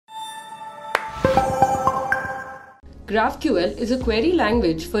GraphQL is a query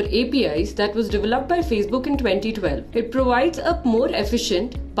language for APIs that was developed by Facebook in 2012. It provides a more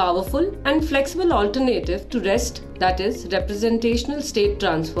efficient, powerful, and flexible alternative to REST, that is, representational state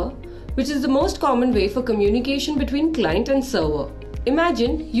transfer, which is the most common way for communication between client and server.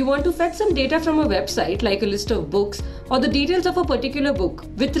 Imagine you want to fetch some data from a website like a list of books or the details of a particular book.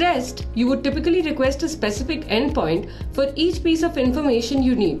 With REST, you would typically request a specific endpoint for each piece of information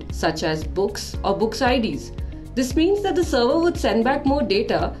you need, such as books or books IDs. This means that the server would send back more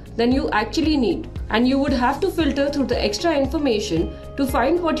data than you actually need, and you would have to filter through the extra information to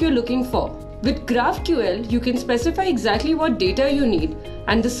find what you're looking for. With GraphQL, you can specify exactly what data you need,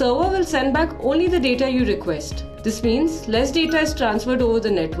 and the server will send back only the data you request. This means less data is transferred over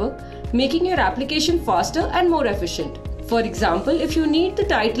the network, making your application faster and more efficient. For example, if you need the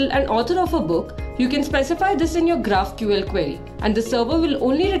title and author of a book, you can specify this in your GraphQL query, and the server will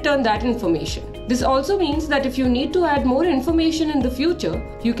only return that information. This also means that if you need to add more information in the future,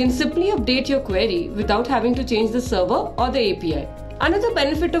 you can simply update your query without having to change the server or the API. Another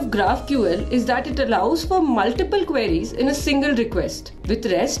benefit of GraphQL is that it allows for multiple queries in a single request. With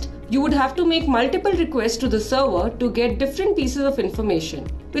REST, you would have to make multiple requests to the server to get different pieces of information.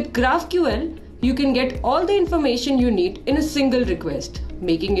 With GraphQL, you can get all the information you need in a single request,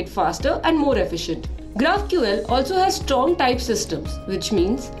 making it faster and more efficient. GraphQL also has strong type systems, which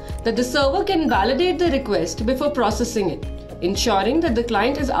means that the server can validate the request before processing it, ensuring that the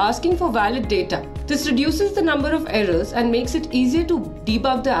client is asking for valid data. This reduces the number of errors and makes it easier to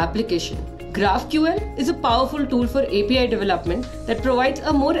debug the application. GraphQL is a powerful tool for API development that provides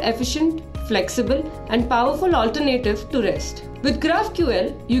a more efficient, flexible, and powerful alternative to REST. With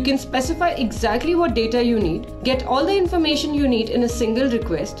GraphQL, you can specify exactly what data you need, get all the information you need in a single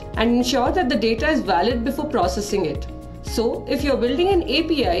request, and ensure that the data is valid before processing it. So, if you're building an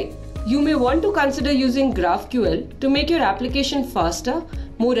API, you may want to consider using GraphQL to make your application faster,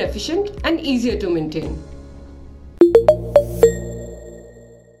 more efficient, and easier to maintain.